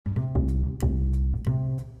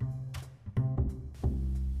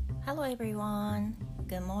Hello everyone.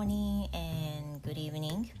 Good morning and good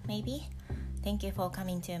evening, maybe. Thank you for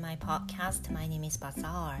coming to my podcast. My name is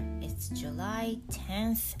Bazaar. It's July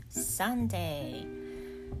 10th, Sunday.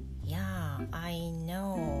 Yeah, I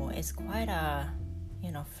know it's quite a,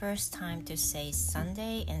 first time to say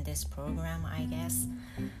Sunday in this program, I guess.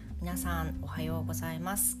 皆さん、おはようござい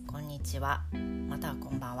ます。こんにちは。またはこ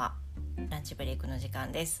んばんは。ランチブレイクの時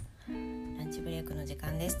間です。ランチブレイクの時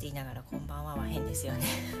間ですって言いながらこんばんは変ですよね。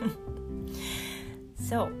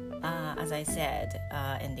So, as I said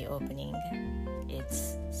in the opening,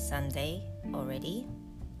 it's Sunday already.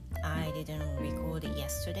 I didn't record it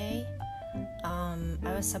yesterday. I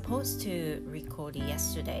was supposed to record it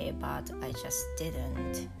yesterday, but I just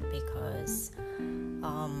didn't because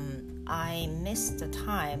I missed the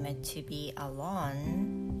time to be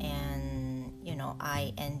alone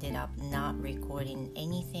and,I ended up not recording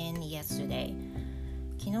anything yesterday.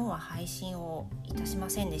 昨日は配信をいたしま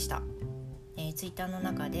せんでした。ツイッターの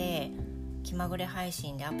中で気まぐれ配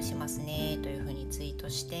信でアップしますねというふうにツイート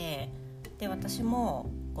して、で私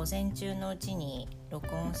も午前中のうちに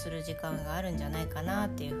録音する時間があるんじゃないかなっ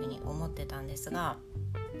ていうふうに思ってたんですが、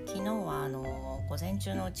昨日は午前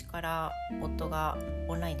中のうちから夫が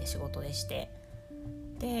オンラインで仕事でして、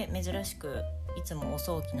で珍しくいつも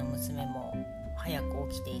遅起きの娘も早く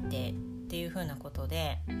起きていてっていう風なこと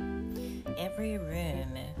で Every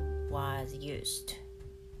room was used,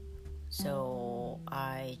 so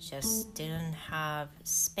I just didn't have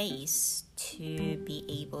space to be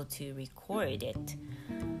able to record it、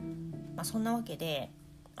そんなわけで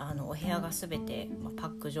お部屋がすべて、パ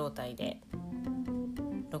ック状態で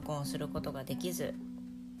録音することができず、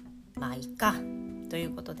いいかとい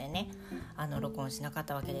うことでね、録音しなかっ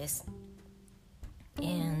たわけです。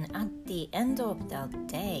And at the end of the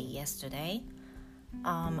day yesterday,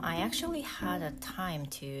 I actually had a time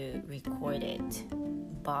to record it,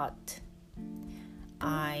 but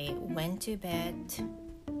I went to bed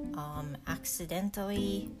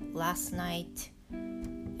accidentally last night,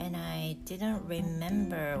 and I didn't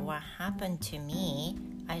remember what happened to me.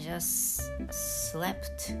 I just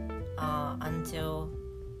slept until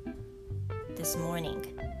this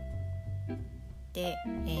morning.で、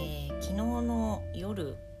昨日の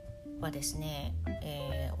夜はですね、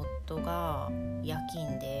夫が夜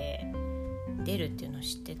勤で出るっていうのを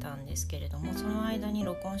知ってたんですけれども、その間に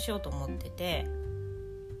録音しようと思ってて、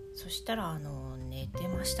そしたら寝て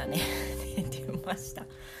ましたね寝てました。は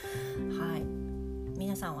い、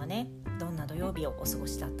皆さんはね、どんな土曜日をお過ご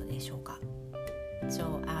しだったでしょうか。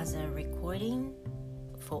 So as a recording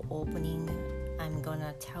for opening, I'm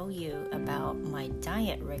gonna tell you about my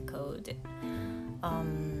diet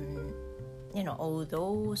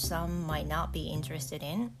record.Although some might not be interested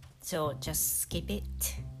in, so just skip it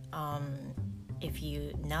if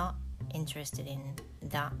you're not interested in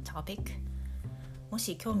that topic. も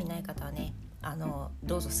し興味ない方はね、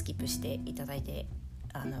どうぞスキップしていただいて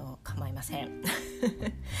構いません。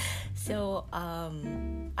So,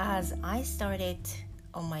 as I started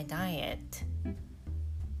on my diet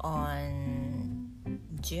on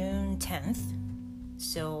June 10th,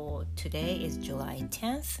 so today is July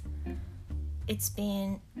 10th.It's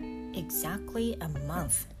been exactly a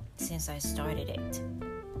month since I started it.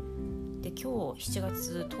 で、今日7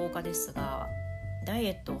月10日ですが、ダイ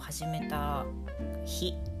エットを始めた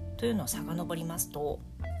日というのを遡りますと、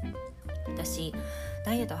私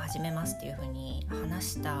ダイエットを始めますっていうふうに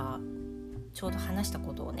ちょうど話した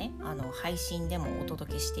ことをね、配信でもお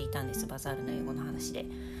届けしていたんです。バザールの英語の話で。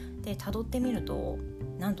で、辿ってみると、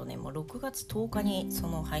なんとね、もう6月10日にそ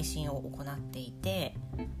の配信を行っていて、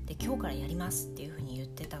で今日からやりますっていうふうに言っ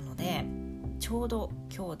てたので、ちょうど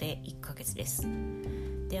今日で1ヶ月です。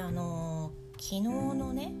で、昨日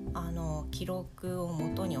のね、記録を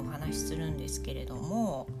もとにお話しするんですけれど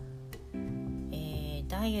も、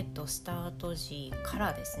ダイエットスタート時か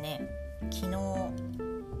らですね、昨日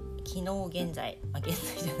現在、現在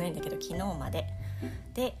じゃないんだけど昨日まで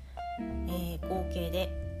で、合計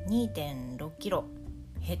で 2.6 キロ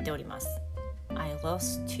減っております。I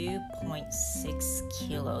lost 2.6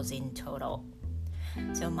 kilos in total.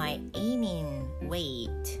 So my aiming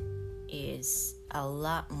weight is a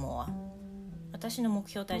lot more. 私の目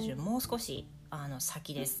標体重もう少し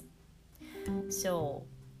先です。So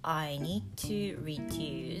I need to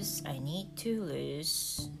lose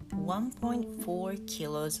 1.4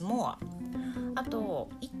 kilos more. あと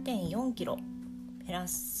 1.4 キロ減ら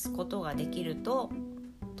すことができると、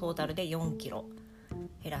トータルで4キロ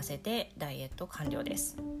減らせてダイエット完了で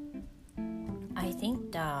す。I think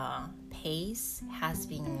the pace has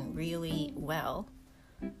been really well,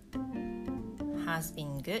 has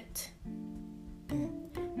been good、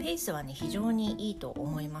ペースはね非常にいいと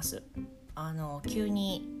思います。急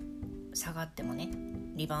に下がってもね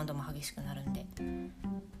リバウンドも激しくなるんで。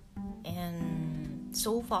 And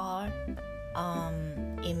so far,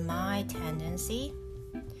 in my tendency,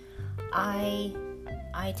 I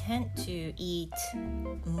tend to eat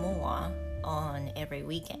more on every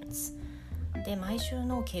weekends. で毎週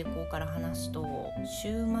の傾向から話すと、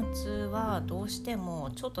週末はどうしても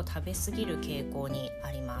ちょっと食べ過ぎる傾向にあ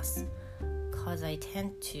ります。Because I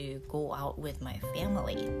tend to go out with my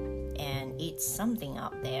family and eat something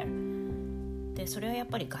out there. でそれはやっ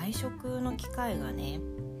ぱり外食の機会がね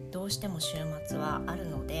どうしても週末はある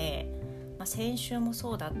ので、先週も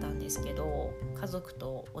そうだったんですけど、家族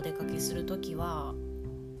とお出かけするときは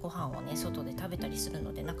ご飯をね外で食べたりする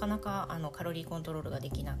ので、なかなかカロリーコントロールが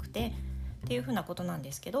できなくてっていう風なことなん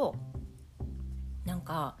ですけど、なん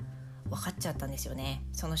か分かっちゃったんですよね。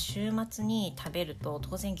その週末に食べると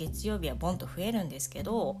当然月曜日はボンと増えるんですけ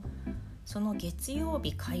ど、その月曜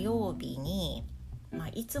日火曜日に、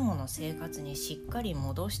いつもの生活にしっかり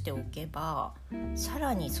戻しておけば、さ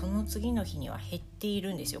らにその次の日には減ってい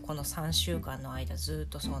るんですよ。この3週間の間ずっ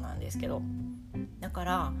とそうなんですけど、だか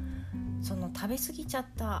らその食べ過ぎちゃっ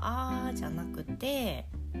たじゃなくて、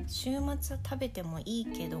週末は食べてもいい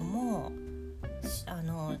けども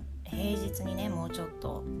平日にねもうちょっ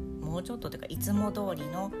とというかいつも通り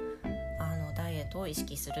のダイエットを意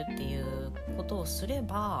識するっていうことをすれ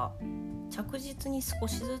ば、着実に少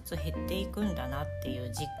しずつ減っていくんだなっていう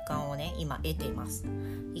実感をね今得ています。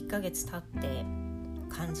1ヶ月経って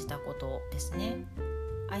感じたことですね。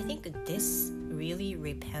I think this really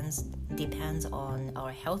depends on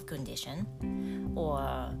our health condition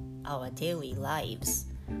or our daily lives.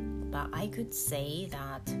 But I could say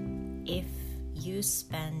that if you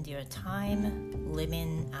spend your time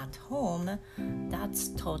living at home, that's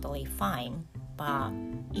totally fine. But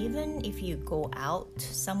even if you go out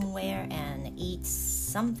somewhere and eat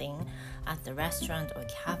something at the restaurant or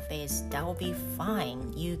cafes, that will be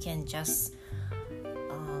fine. You can just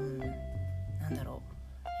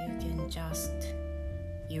you can just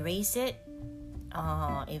erase it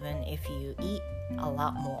even if you eat a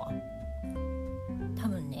lot more. 多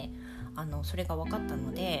分ねそれが分かった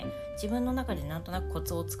ので、自分の中でなんとなくコ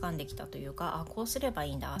ツをつかんできたというか、こうすればい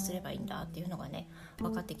いんだすればいいんだっていうのがね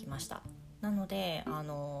分かってきました。なので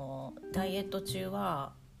ダイエット中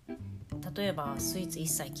は例えばスイーツ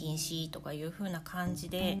一切禁止とかいう風な感じ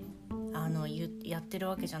でやってる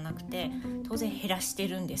わけじゃなくて、当然減らして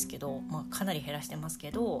るんですけど、かなり減らしてますけ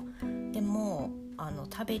ど、でも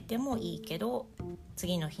食べてもいいけど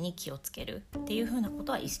次の日に気をつけるっていう風なこ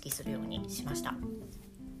とは意識するようにしました。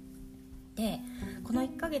でこの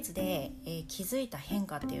1ヶ月で、気づいた変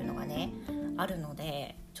化っていうのがねあるの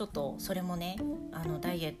で、ちょっとそれもね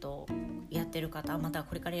ダイエットやってる方、また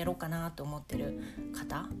これからやろうかなと思ってる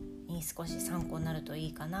方に少し参考になるとい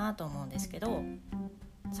いかなと思うんですけど、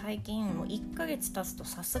最近もう1ヶ月経つと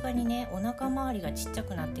さすがにねお腹周りがちっちゃ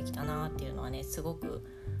くなってきたなっていうのはねすごく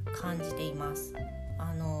感じています。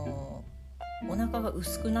お腹が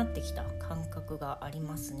薄くなってきた感覚があり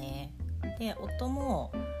ますね。で夫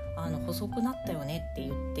も細くなったよねって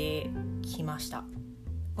言ってきました。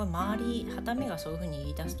これ周り傍目がそういう風に言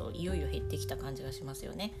い出すといよいよ減ってきた感じがします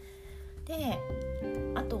よね。で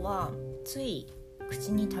あとはつい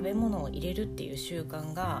口に食べ物を入れるっていう習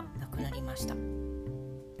慣がなくなりました。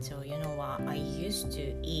So you know what, I used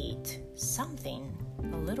to eat something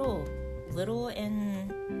a little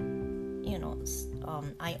and you know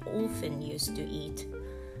I often used to eat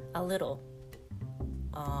a little.I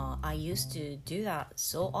used to do that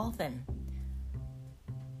so often.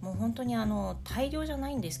 もう本当に大量じゃな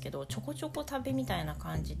いんですけど、ちょこちょこ食べみたいな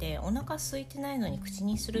感じでお腹空いてないのに口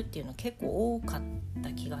にするっていうの結構多かっ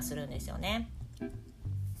た気がするんですよね。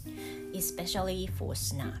Especially for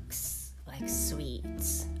snacks like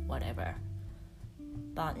sweets, whatever.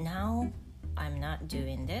 But now I'm not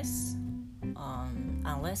doing this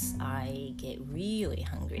unless I get really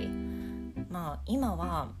hungry. 今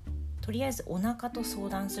はとりあえずお腹と相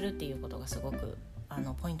談するっていうことがすごく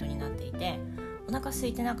ポイントになっていて、お腹空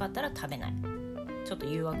いてなかったら食べない、ちょっと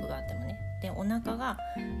誘惑があってもね。でお腹が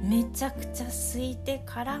めちゃくちゃ空いて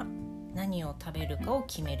から何を食べるかを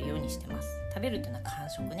決めるようにしてます。食べるっていうのは間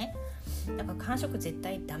食ね。だから間食絶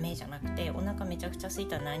対ダメじゃなくて、お腹めちゃくちゃ空い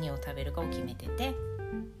たら何を食べるかを決めてて、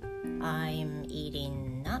 I'm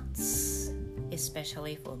eating nuts,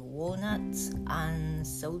 especially for walnuts,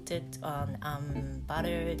 unsalted,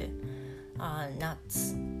 unbuttered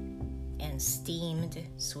nuts and steamed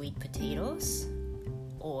sweet potatoes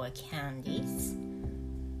or candies,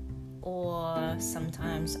 or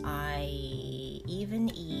sometimes I even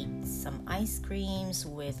eat some ice creams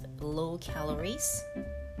with low calories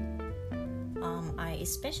I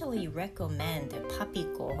especially recommend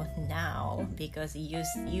Papico now because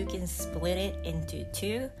you can split it into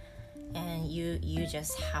two and you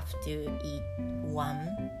just have to eat one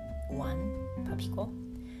Papico,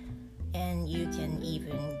 and you can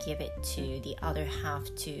even give it to the other half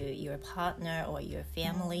to your partner or your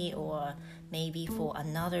family, or maybe for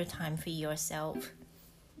another time for yourself.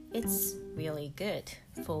 It's really good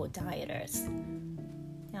for dieters.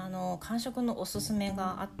 間食のおすすめ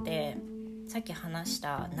があって、さっき話し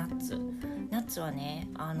たナッツはね、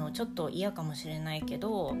ちょっと嫌かもしれないけ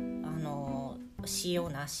ど、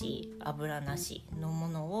塩なし油なしのも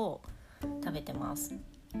のを食べてます。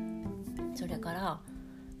それから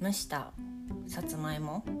蒸したさつまい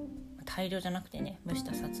も、大量じゃなくてね、蒸し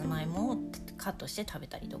たさつまいもをカットして食べ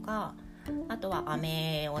たりとか、あとは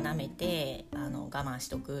飴を舐めて我慢し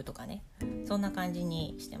とくとかね、そんな感じ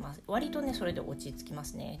にしてます。割とねそれで落ち着きま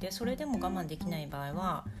すね。でそれでも我慢できない場合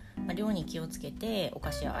は、量に気をつけてお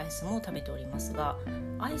菓子やアイスも食べておりますが、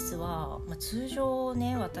アイスは、通常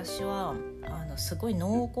ね、私はすごい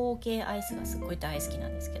濃厚系アイスがすごい大好きな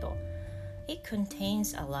んですけど、It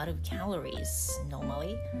contains a lot of calories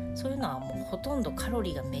normally. そういうのはもうほとんどカロ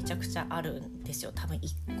リーがめちゃくちゃあるんですよ。多分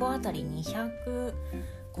1個あたり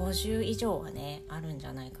250以上はねあるんじ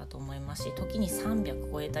ゃないかと思いますし、時に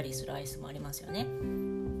300超えたりするアイスもありますよね。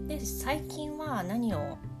で最近は何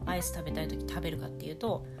をアイス食べたい時食べるかっていう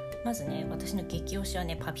と、まずね、私の激推しは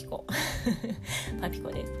ねパピコパピ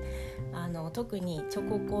コです。特にチョ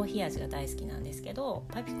ココーヒー味が大好きなんですけど、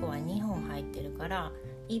パピコは2本入ってるから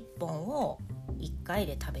1本を1回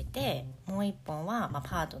で食べて、もう1本は、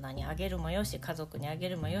パートナーにあげるもよし、家族にあげ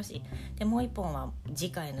るもよしで、もう1本は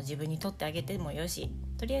次回の自分にとってあげてもよし、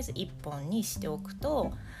とりあえず1本にしておく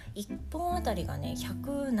と1本あたりがね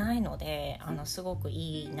100ないので、すごく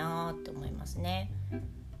いいなって思いますね。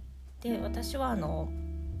で私は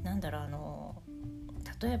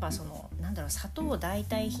例えば砂糖代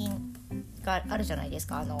替品があるじゃないです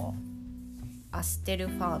か。アステル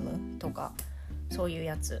ファームとかそういう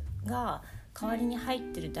やつが代わりに入っ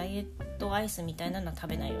てるダイエットアイスみたいなのは食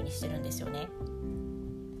べないようにしてるんですよね。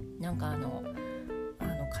なんか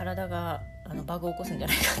体がバグを起こすんじゃ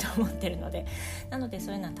ないかと思ってるので、なので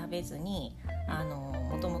そういうのは食べずに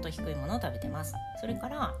もともと低いものを食べてます。それか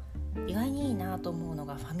ら意外にいいなと思うの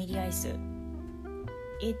がファミリーアイス。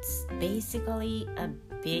It's basically a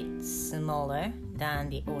bit smaller than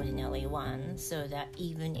the ordinary one, so that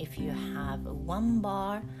even if you have one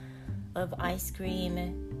bar of ice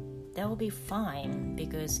cream, that will be fine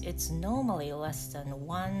because it's normally less than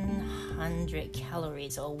 100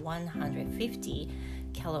 calories or 150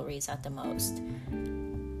 calories at the most.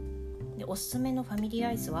 でおすすめのファミリー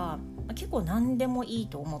アイスは結構何でもいい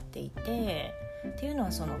と思っていて、っていうの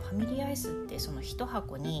はそのファミリーアイスってその1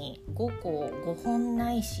箱に5本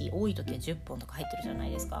ないし、多い時は10本とか入ってるじゃない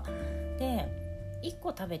ですか。で1個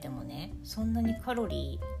食べてもねそんなにカロ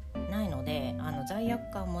リーないので罪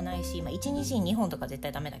悪感もないし、1日に2本とか絶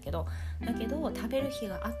対ダメだけど食べる日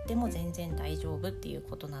があっても全然大丈夫っていう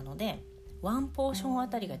ことなので、ワンポーションあ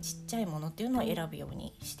たりがちっちゃいものっていうのを選ぶよう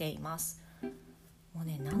にしています。もう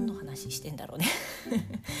ね何の話してんだろうね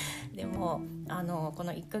でもこ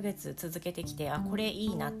の1ヶ月続けてきて、これい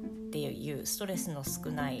いなっていうストレスの少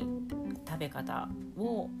ない食べ方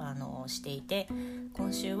をしていて、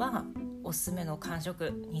今週はおすすめの間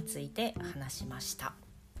食について話しました。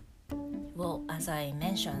Well, as I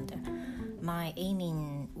mentioned, my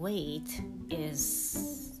aiming weight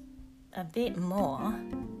is a bit more,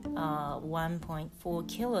 1.4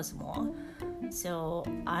 kilos more. So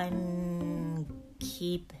I'll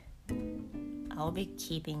be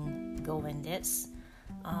keeping going this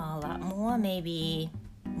a lot more, maybe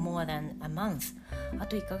more than a month. あ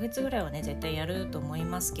と1ヶ月ぐらいはね絶対やると思い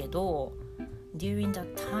ますけど、During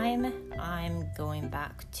that time, I'm going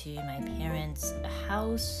back to my parents'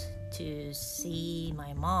 house to see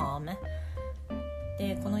my mom.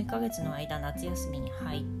 でこの1ヶ月の間夏休みに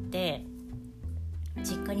入って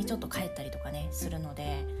実家にちょっと帰ったりとかねするの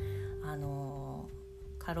で、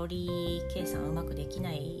カロリー計算うまくでき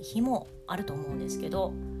ない日もあると思うんですけ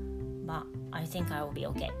ど、But I think I will be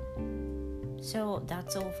okay. So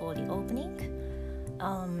that's all for the opening.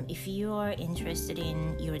 If you are interested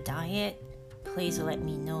in your diet, please let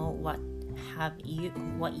me know what you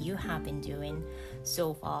have been doing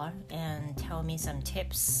so far and tell me some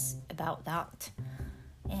tips about that.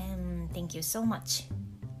 And thank you so much.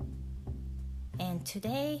 And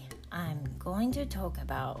today I'm going to talk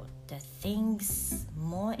about the things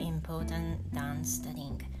more important than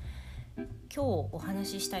studying. 今日お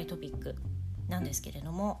話ししたいトピックなんですけれ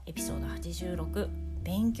ども、エピソード86、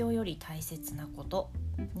勉強より大切なこと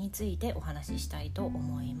についてお話ししたいと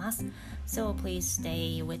思います。So please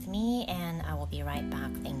stay with me and I will be right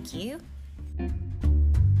back. Thank you.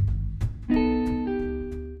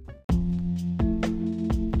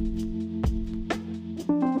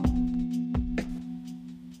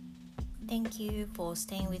 Thank you for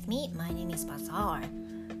staying with me. My name is Bazaar.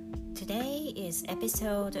 Today is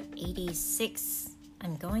episode 86.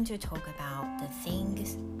 I'm going to talk about the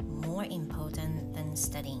things more important than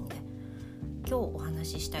studying. 今日お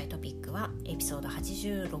話ししたいトピックはエピソード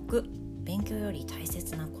86、勉強より大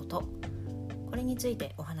切なこと。これについ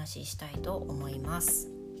てお話ししたいと思います。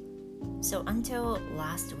So until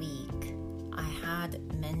last week, I had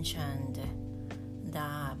mentioned the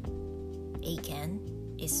Eiken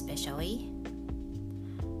especially,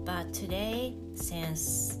 but today,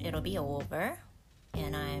 since it'll be over,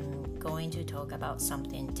 and I'm going to talk about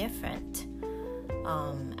something different,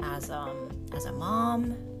 as a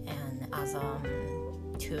mom and as a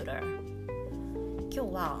tutor. 今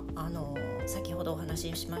日は先ほどお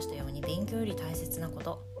話ししましたように勉強より大切なこ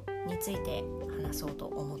とについて話そうと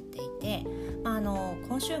思っていて、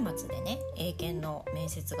今週末でね、英検の面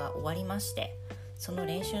接が終わりまして、その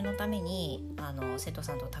練習のために生徒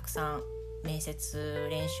さんとたくさん面接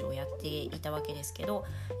練習をやっていたわけですけど、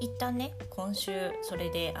一旦ね今週それ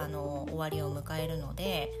で終わりを迎えるの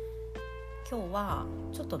で、今日は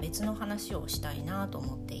ちょっと別の話をしたいなと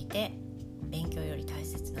思っていて、勉強より大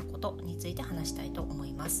切なことについて話したいと思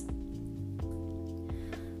います。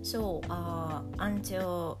So,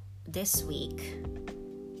 until this week,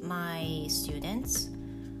 my students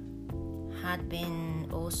had been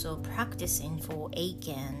also practicing for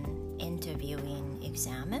Eiken interviewing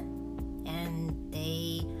exam, and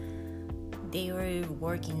they were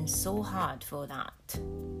working so hard for that.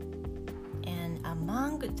 And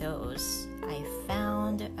among those, I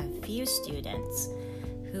found a few students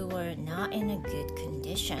who were not in a good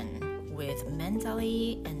condition with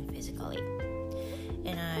mentally and physically.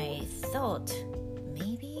 And I thought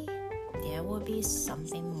maybe there will be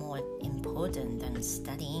something more important than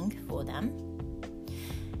studying for them.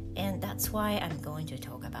 And that's why I'm going to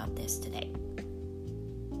talk about this today.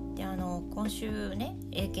 で、今週ね、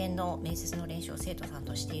英検の面接の練習を生徒さん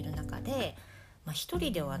としている中で、一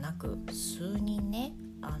人ではなく数人ね、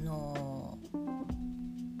の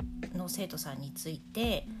生徒さんについ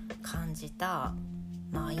て感じた、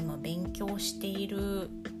今勉強している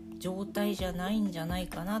状態じゃないんじゃない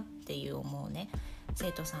かなっていう思うね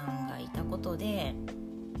生徒さんがいたことで、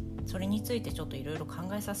それについてちょっといろいろ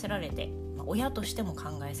考えさせられて、親としても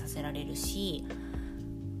考えさせられるし、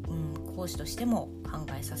講師としても考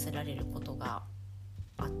えさせられることが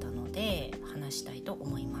あったので話したいと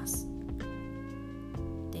思います。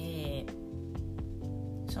で、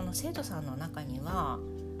その生徒さんの中には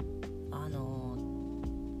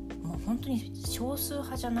もう本当に少数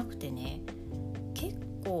派じゃなくてね、結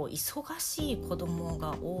構忙しい子供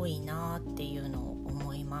が多いなっていうのを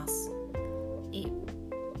思います。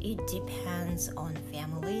It depends on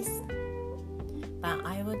families, but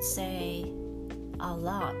I would say a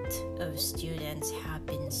lot of students have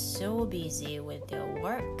been so busy with their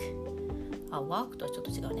work とちょっ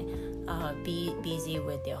と違うね、busy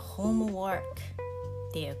with their homework,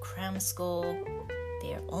 their cram school,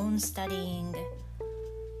 their own studying,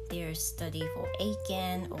 their study for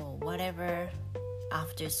Eiken or whatever,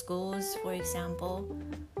 after schools for example.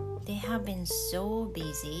 They have been so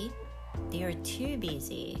busy, they are too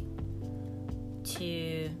busy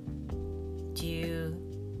to do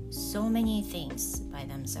so many things by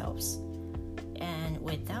themselves, and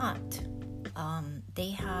with that,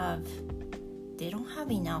 they don't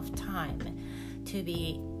have enough time to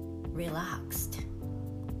be relaxed,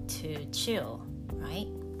 to chill, right?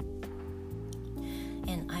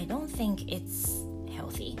 And I don't think it's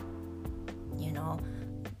healthy. You know,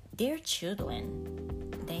 their children,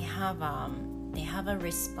 they have a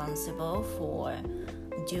responsible for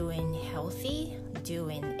doing healthy,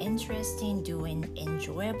 doing interesting, doing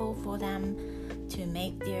enjoyable for them to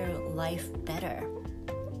make their life better.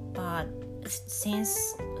 But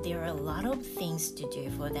since there are a lot of things to do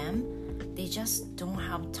for them, they just don't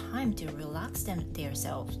have time to relax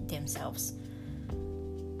themselves.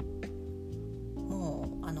 も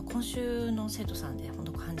う今週の生徒さんで本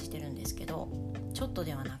当感じてるんですけど、ちょっと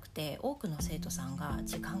ではなくて多くの生徒さんが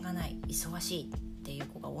時間がない、忙しいっていう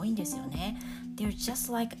子が多いんですよね。They're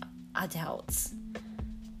just like adults.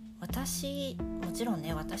 もちろん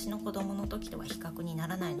ね、私の子供の時とは比較にな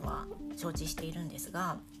らないのは承知しているんです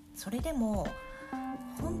が、それでも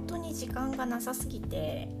本当に時間がなさすぎ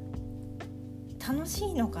て楽し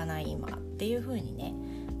いのかな今っていう風にね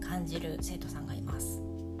感じる生徒さんがいます。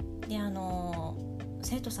で、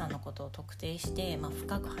生徒さんのことを特定して、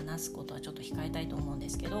深く話すことはちょっと控えたいと思うんで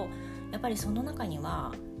すけど、やっぱりその中に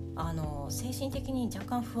は精神的に若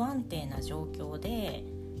干不安定な状況で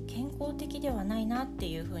健康的ではないなって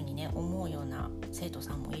いうふうにね思うような生徒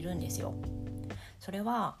さんもいるんですよ。それ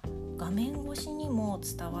は画面越しにも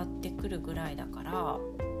伝わってくるぐらいだから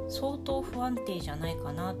相当不安定じゃない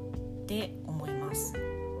かなって思います。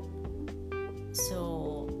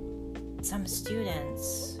 So some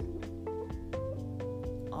students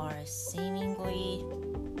are seemingly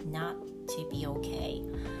not to be okay.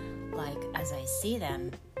 Like as I see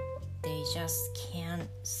them, they just can't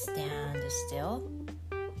stand still.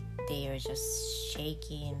 They are just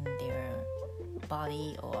shaking their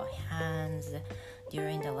body or hands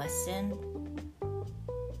during the lesson.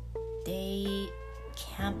 They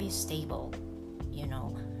can't be stable, you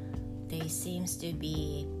know. They seems to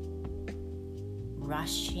be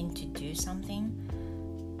rushing to do something.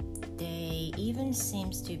 They even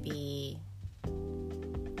seems to be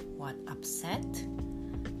upset.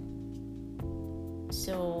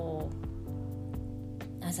 So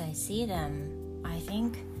as I see them, I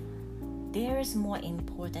think there is more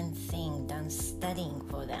important thing than studying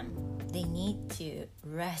for them. They need to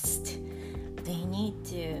rest. They need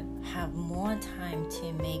to have more time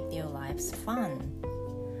to make their lives fun.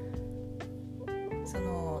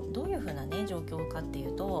 どういう風なね状況かってい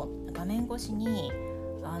うと、画面越しに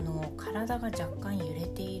体が若干揺れ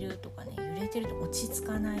ているとかね、揺れてると落ち着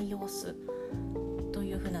かない様子と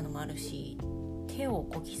いう風なのもあるし、手を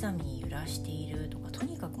小刻みに揺らしているとか、と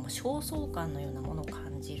にかくもう焦燥感のようなものを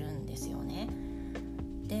感じるんですよね。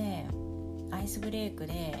で、アイスブレイク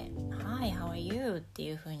で Hi, how are you? って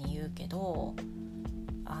いう風に言うけど、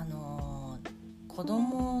子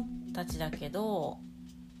供たちだけど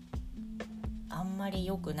あんまり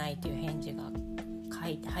良くないという返事が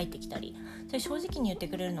入ってきたり、それ正直に言って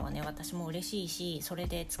くれるのはね、私も嬉しいし、それ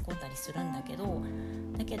で突っ込んだりするんだけど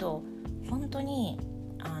本当に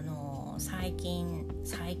最近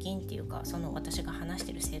っていうか、その私が話し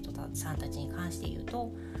てる生徒さんたちに関して言う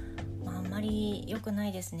と、あんまり良くな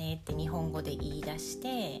いですねって日本語で言い出し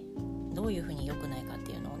て、どういうふうに良くないかっ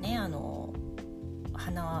ていうのをね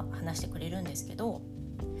話してくれるんですけど、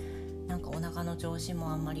なんかお腹の調子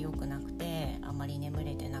もあんまり良くなくて、あんまり眠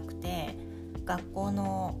れてなくて、学校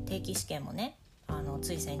の定期試験もね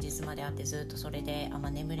つい先日まであって、ずっとそれであん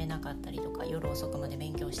ま眠れなかったりとか、夜遅くまで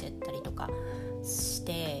勉強してったりとかし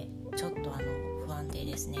て、ちょっと不安定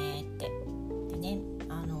ですねって。でね、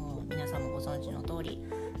皆さんもご存知の通り、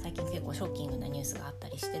最近結構ショッキングなニュースがあった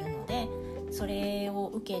りしてるので、それを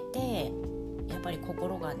受けてやっぱり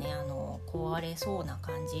心がね壊れそうな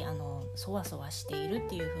感じ、そわそわしているっ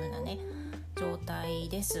ていう風なね状態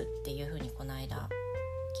ですっていう風にこの間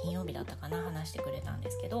金曜日だったかな話してくれたんで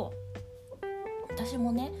すけど、私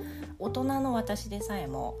もね大人の私でさえ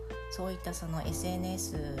もそういったその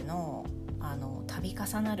SNS の度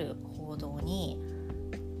重なる報道に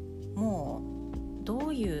もうど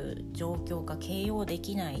ういう状況か形容で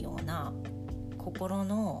きないような心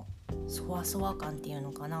のそわそわ感っていう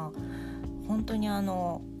のかな、本当に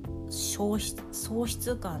喪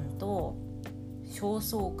失感と焦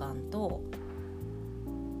燥感と、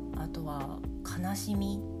あとは悲し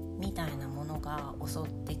みみたいなものが襲っ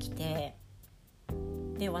てきて、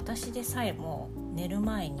で私でさえも寝る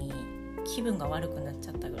前に気分が悪くなっち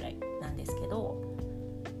ゃったぐらいなんですけど、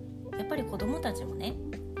やっぱり子供たちもね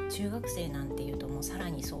中学生なんていうともうさら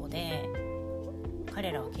にそうで、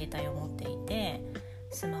彼らは携帯を持っていて、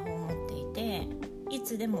スマホを持っていて、い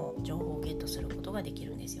つでも情報をゲットすることができ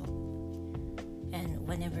るんですよ。 And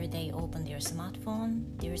whenever they open their smartphone,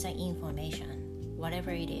 there's an information,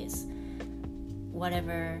 whatever it is,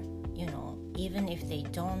 whatever, you know, even if they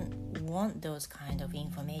don't want those kind of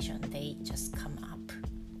information, they just come up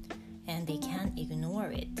and they can't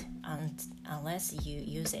ignore it unless you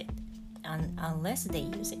use it, unless they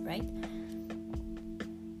use it, right?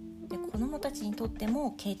 で、子供たちにとって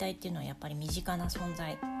も携帯っていうのはやっぱり身近な存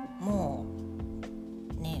在、も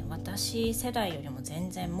うね、私世代よりも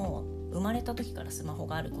全然もう生まれた時からスマホ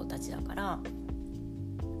がある子たちだから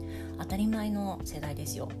当たり前の世代で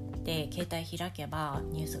すよ。で、携帯開けば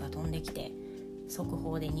ニュースが飛んできて、速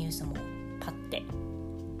報でニュースもパッて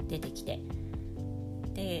出てきて、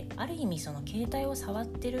で、ある意味その携帯を触っ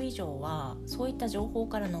てる以上はそういった情報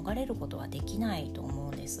から逃れることはできないと思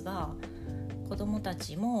うんですが、子どもた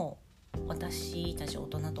ちも私たち大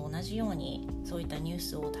人と同じようにそういったニュー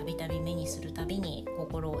スをたびたび目にするたびに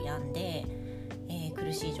心を病んで、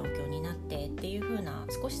苦しい状況になってっていう風な、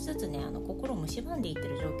少しずつね心を蝕んでいって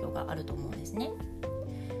る状況があると思うんですね。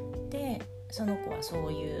で、その子はそ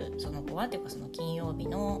の子はっていうかその金曜日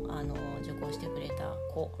の受講してくれた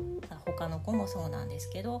子、他の子もそうなんです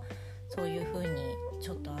けど、そういう風に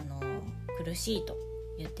ちょっと苦しいと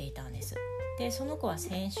言っていたんです。でその子は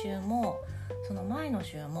先週もその前の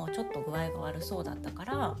週もちょっと具合が悪そうだったか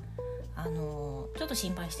らちょっと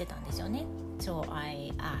心配してたんですよね。So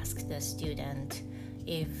I asked the student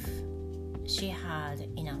if she had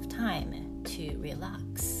enough time to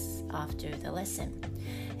relax after the lesson,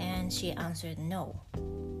 and she answered no.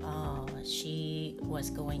 She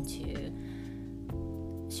was going to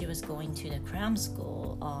the cram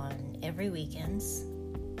school on every weekends,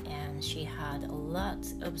 and she had a lot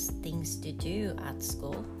of things to do at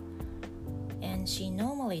school, and she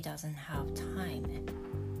normally doesn't have time.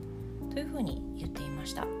 というふうに言っていま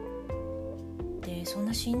した。でそん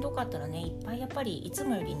なしんどかったらね、いっぱいやっぱりいつ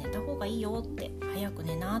もより寝た方がいいよって、早く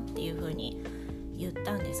寝なっていうふうに言っ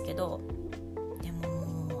たんですけど、でも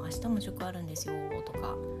もう明日も塾あるんですよと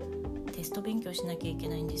か、テスト勉強しなきゃいけ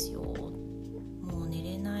ないんですよ、もう寝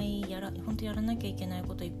れない、本当やらなきゃいけない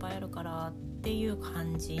こといっぱいあるからっていう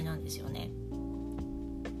感じなんですよね。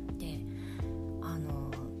で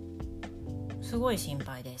すごい心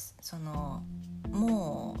配です。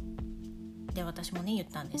もうで私もね言っ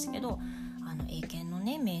たんですけど、英検の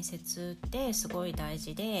ね面接ってすごい大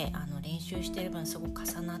事で、練習してる分すごく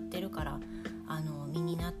重なってるから身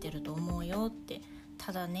になってると思うよって。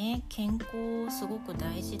ただね、健康すごく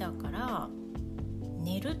大事だから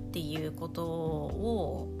寝るっていうこと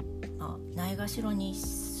を、ないがしろに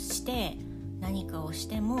して何かをし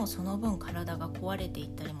てもその分体が壊れていっ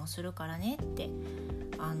たりもするからねって、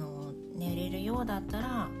寝れるようだった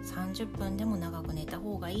ら30分でも長く寝た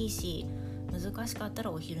方がいいし、難しかった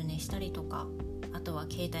らお昼寝したりとか、あとは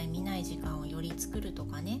携帯見ない時間をより作ると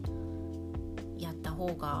かね、やった方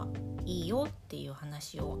がいいよっていう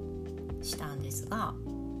話をしたんですが、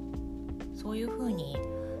そういう風に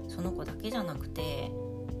その子だけじゃなくて、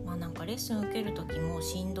なんかレッスン受ける時も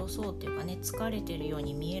しんどそうっていうかね、疲れてるよう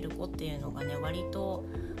に見える子っていうのがね、割と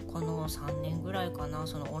この3年ぐらいかな、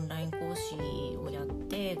そのオンライン講師をやっ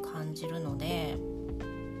て感じるので、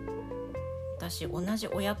私同じ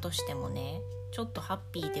親としてもねちょっとハッ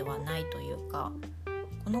ピーではないというか、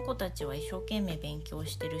この子たちは一生懸命勉強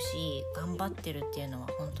してるし頑張ってるっていうのは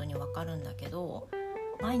本当にわかるんだけど、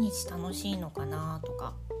毎日楽しいのかなと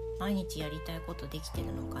か、毎日やりたいことできて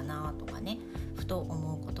るのかなとかね、ふと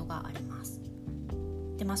思うことがあります。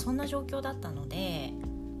でそんな状況だったので、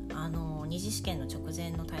二次試験の直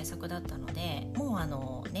前の対策だったので、もう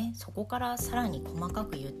そこからさらに細か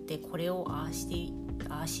く言って、これを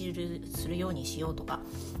するようにしようとか、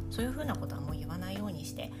そういうふうなことはもう言わないように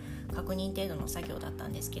して確認程度の作業だった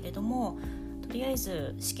んですけれども、とりあえ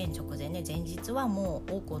ず試験直前ね、前日はも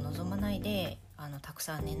う多くを望まないでたく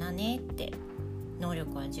さん寝なねって、能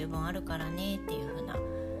力は十分あるからねっていうふうな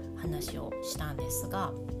話をしたんです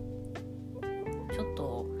が、ちょっ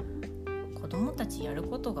と子どもたちやる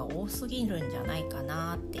ことが多すぎるんじゃないか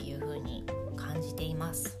なっていうふうに感じてい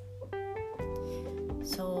ます。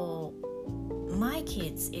So my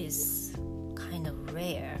kids is kind of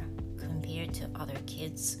rare compared to other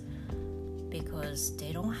kids because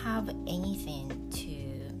they don't have anything to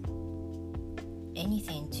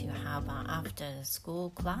have an after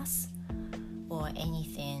school class or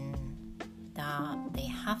anything that they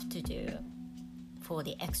have to do for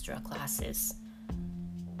the extra classes.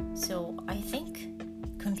 So I think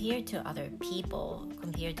compared to other people,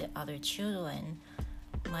 compared to other children,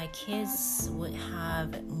 my kids would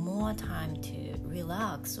have more time to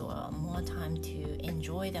relax or more time to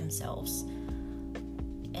enjoy themselves.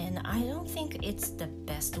 And I don't think it's the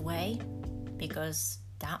best way, because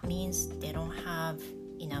that means they don't have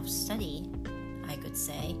enough study, I could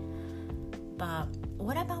say. But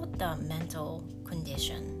what about the mental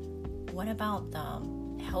condition? What about the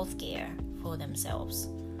healthcare for themselves?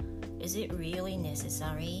 Is it really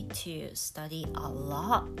necessary to study a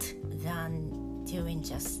lot than doing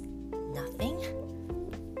just nothing?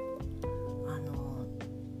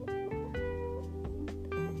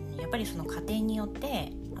 やっぱりその家庭によっ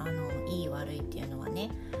ていい悪いっていうのはね、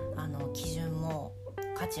基準も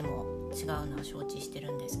価値も違うのは承知して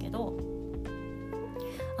るんですけど、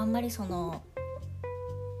あんまりその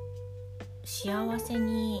幸せ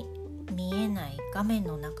に見えない画面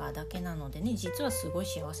の中だけなのでね、実はすごい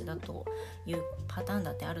幸せだというパターン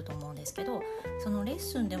だってあると思うんですけど、そのレッ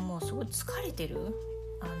スンでもすごい疲れてる、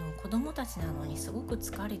子供たちなのにすごく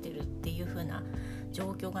疲れてるっていう風な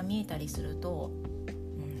状況が見えたりすると、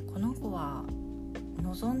この子は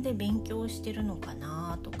望んで勉強してるのか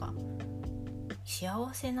なとか、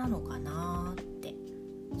幸せなのかなって、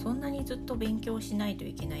そんなにずっと勉強しないと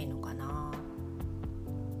いけないのかな、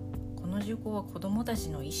この受講は子どもたち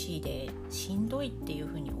の意思でしんどいっていう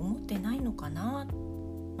ふうに思ってないのかな、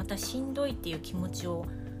またしんどいっていう気持ちを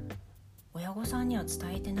親御さんには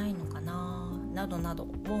伝えてないのかな、などなどを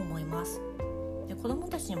思います。で、子ども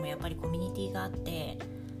たちにもやっぱりコミュニティがあって、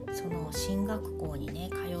その進学校にね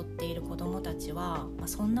通っている子どもたちは、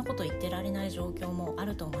そんなこと言ってられない状況もあ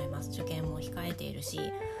ると思います。受験も控えているし、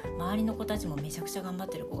周りの子たちもめちゃくちゃ頑張っ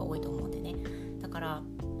てる子が多いと思うんでね。だから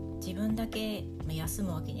自分だけ休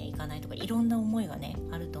むわけにはいかないとか、いろんな思いがね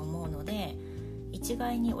あると思うので、一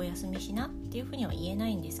概にお休みしなっていうふうには言えな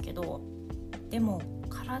いんですけど、でも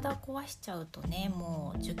体壊しちゃうとね、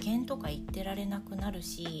もう受験とか行ってられなくなる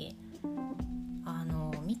し、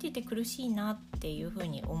見てて苦しいなっていうふう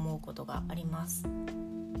に思うことがあります。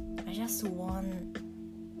 I just want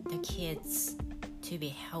the kids to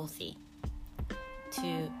be healthy,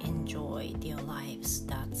 to enjoy their lives.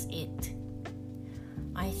 That's it.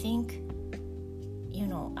 I think,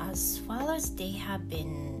 as far as they have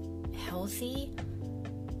been healthy,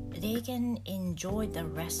 they can enjoy the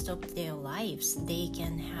rest of their lives. They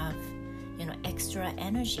can have, extra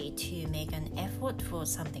energy to make an effort for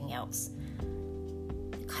something else.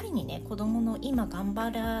 仮にね、子供の今頑張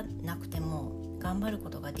らなくても、頑張るこ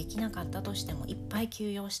とができなかったとしても、いっぱい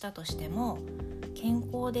休養したとしても、健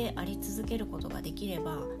康であり続けることができれ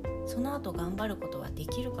ば、その後頑張ることはで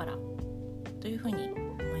きるからというふうに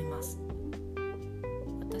思います。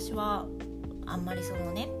私はあんまりそ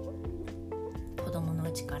のね、子供の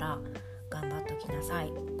うちから頑張っときなさ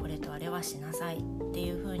い、これとあれはしなさいって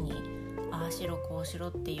いうふうに、ああしろこうしろ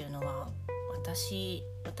っていうのは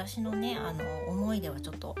私のね思いではち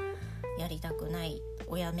ょっとやりたくない、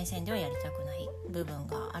親目線ではやりたくない部分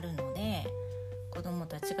があるので、子ども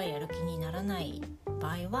たちがやる気にならない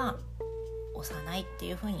場合は押さないって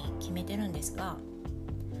いうふうに決めてるんですが、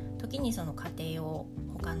時にその家庭を、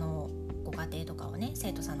他のご家庭とかをね、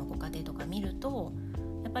生徒さんのご家庭とか見ると、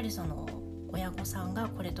やっぱりその親御さんが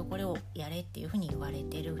これとこれをやれっていうふうに言われ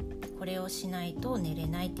てる、これをしないと寝れ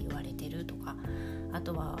ないって言われてるとか、あ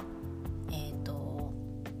とは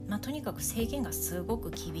とにかく制限がすご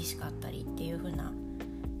く厳しかったりっていう風な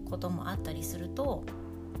こともあったりすると、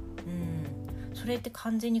それって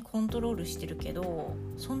完全にコントロールしてるけど、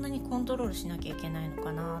そんなにコントロールしなきゃいけないの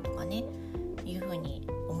かなとかね、いう風に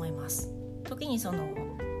思います。時にその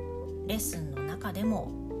レッスンの中で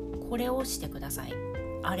も、これをしてください、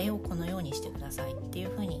あれをこのようにしてくださいっていう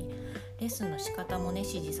風にレッスンの仕方もね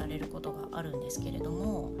指示されることがあるんですけれど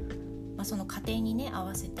も、その家庭にね合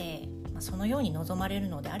わせて、そのように望まれる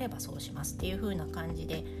のであればそうしますっていう風な感じ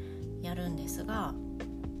でやるんですが、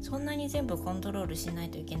そんなに全部コントロールしな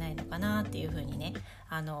いといけないのかなっていう風にね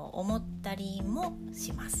思ったりも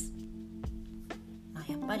します。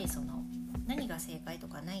やっぱりその何が正解と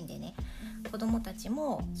かないんでね、子どもたち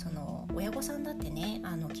もその親御さんだってね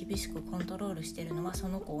厳しくコントロールしてるのはそ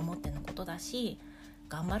の子を思ってのことだし、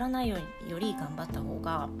頑張らないより頑張った方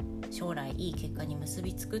が将来いい結果に結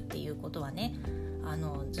びつくっていうことはね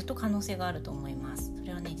ずっと可能性があると思います。そ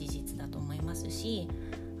れはね事実だと思いますし、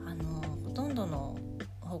ほとんどの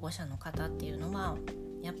保護者の方っていうのは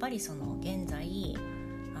やっぱりその現在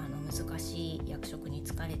難しい役職に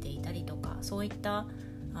就かれていたりとか、そういった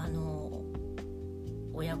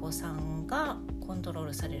親御さんがコントロー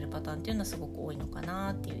ルされるパターンっていうのはすごく多いのか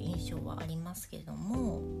なっていう印象はありますけれど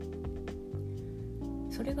も、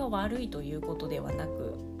それが悪いということではな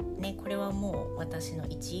くね、これはもう私の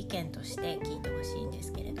一意見として聞いてほしいんで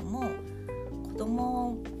すけれども、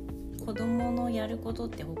子供のやることっ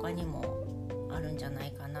て他にもあるんじゃな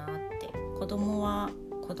いかなって。子供は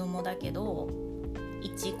子供だけど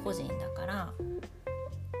一個人だから、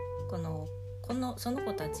その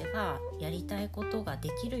子たちがやりたいことがで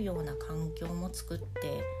きるような環境も作っ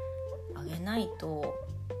てあげないと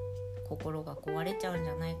心が壊れちゃうんじ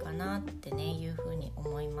ゃないかなってねいうふうに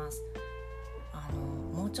思います。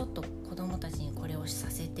もうちょっと子どもたちにこれを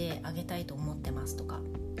させてあげたいと思ってますとか、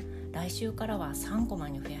来週からは3コマ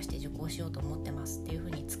に増やして受講しようと思ってますっていう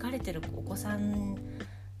風に疲れてるお子さん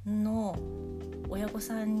の親御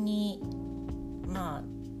さんに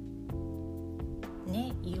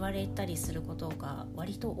言われたりすることが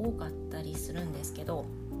割と多かったりするんですけど、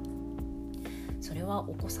それは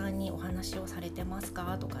お子さんにお話をされてます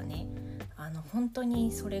かとかね、本当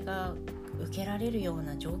にそれが受けられるよう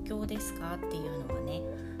な状況ですかっていうのはね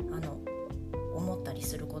思ったり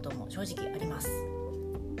することも正直あります。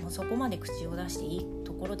もうそこまで口を出していい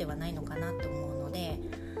ところではないのかなと思うので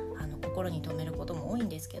心に留めることも多いん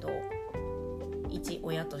ですけど、一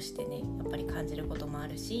親としてねやっぱり感じることもあ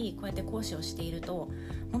るし、こうやって講師をしていると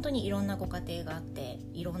本当にいろんなご家庭があって、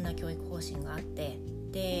いろんな教育方針があって、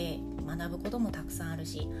で学ぶこともたくさんある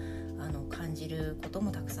し、感じること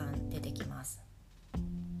もたくさん出てきます。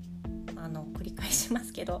繰り返しま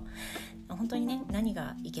すけど、本当にね、何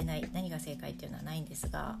がいけない何が正解っていうのはないんです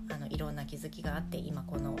が、いろんな気づきがあって今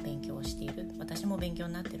この勉強をしている、私も勉強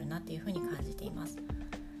になってるなっていうふうに感じています。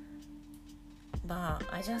But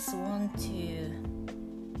I just want to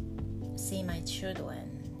see my children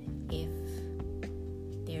if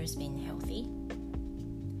there's been healthy,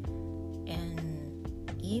 and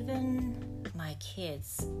even for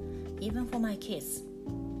my kids,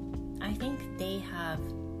 I think they have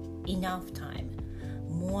enough time,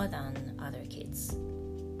 more than other kids.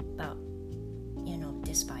 But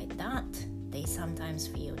despite that, they sometimes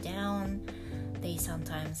feel down. They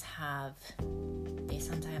sometimes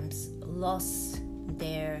lost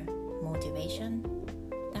their motivation.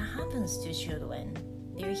 That happens to children.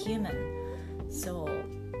 They're human. So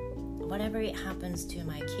whatever it happens to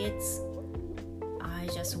my kids, I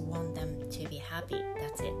just want them to be happy.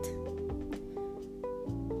 That's it.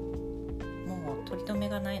取り留め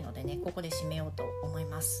がないのでね、ここで締めようと思い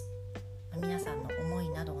ます。皆さんの思い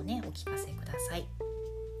などをね、お聞かせください。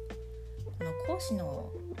この講師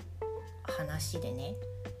の話でね、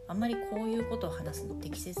あんまりこういうことを話すの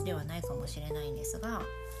適切ではないかもしれないんですが、やっ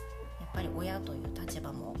ぱり親という立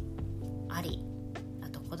場もあり、あ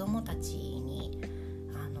と子どもたちに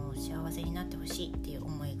幸せになってほしいっていう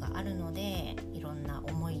思いがあるので、いろんな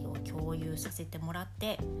思いを共有させてもらっ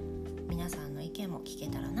て、皆さんの意見も聞け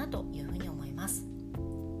たらなというふうに思います。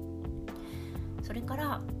それか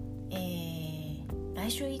ら、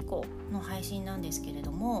来週以降の配信なんですけれ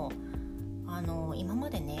ども、今ま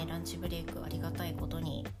でね、ランチブレイクありがたいこと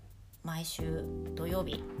に毎週土曜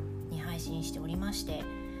日に配信しておりまして、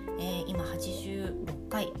今86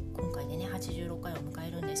回、今回でね86回を迎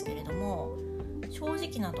えるんですけれども、正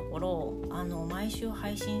直なところ毎週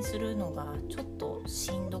配信するのがちょっと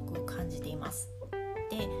しんどく感じています。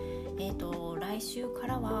で、来週か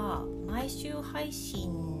らは毎週配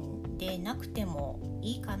信でなくても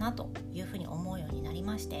いいかなというふうに思うようになり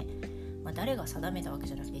まして、誰が定めたわけ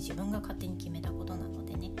じゃなくて自分が勝手に決めたことなの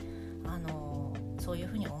でね、そういう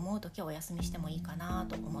ふうに思うときはお休みしてもいいかな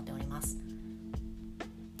と思っております。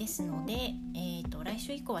ですので、来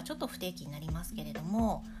週以降はちょっと不定期になりますけれど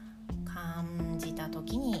も、感じたと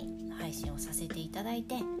きに配信をさせていただい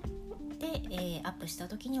て、で、アップした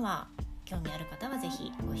ときには興味ある方はぜ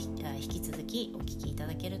ひ引き続きお聞きいた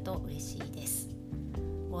だけると嬉しいです。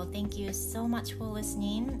Well, thank you so much for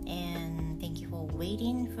listening, and thank you for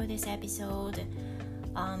waiting for this episode.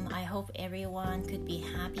 I hope everyone could be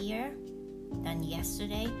happier than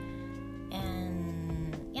yesterday,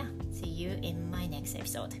 and yeah, see you in my next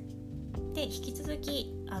episode. で、引き続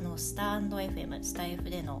きスタイフ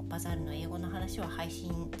でのバザールの英語の話を配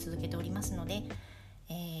信続けておりますので、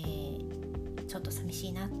ちょっと寂し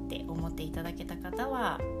いなって思っていただけた方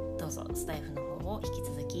はどうぞスタイフの方を引き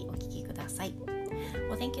続きお聞きください。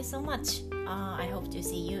Well, thank you so much. I hope to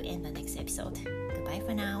see you in the next episode. Goodbye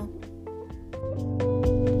for now.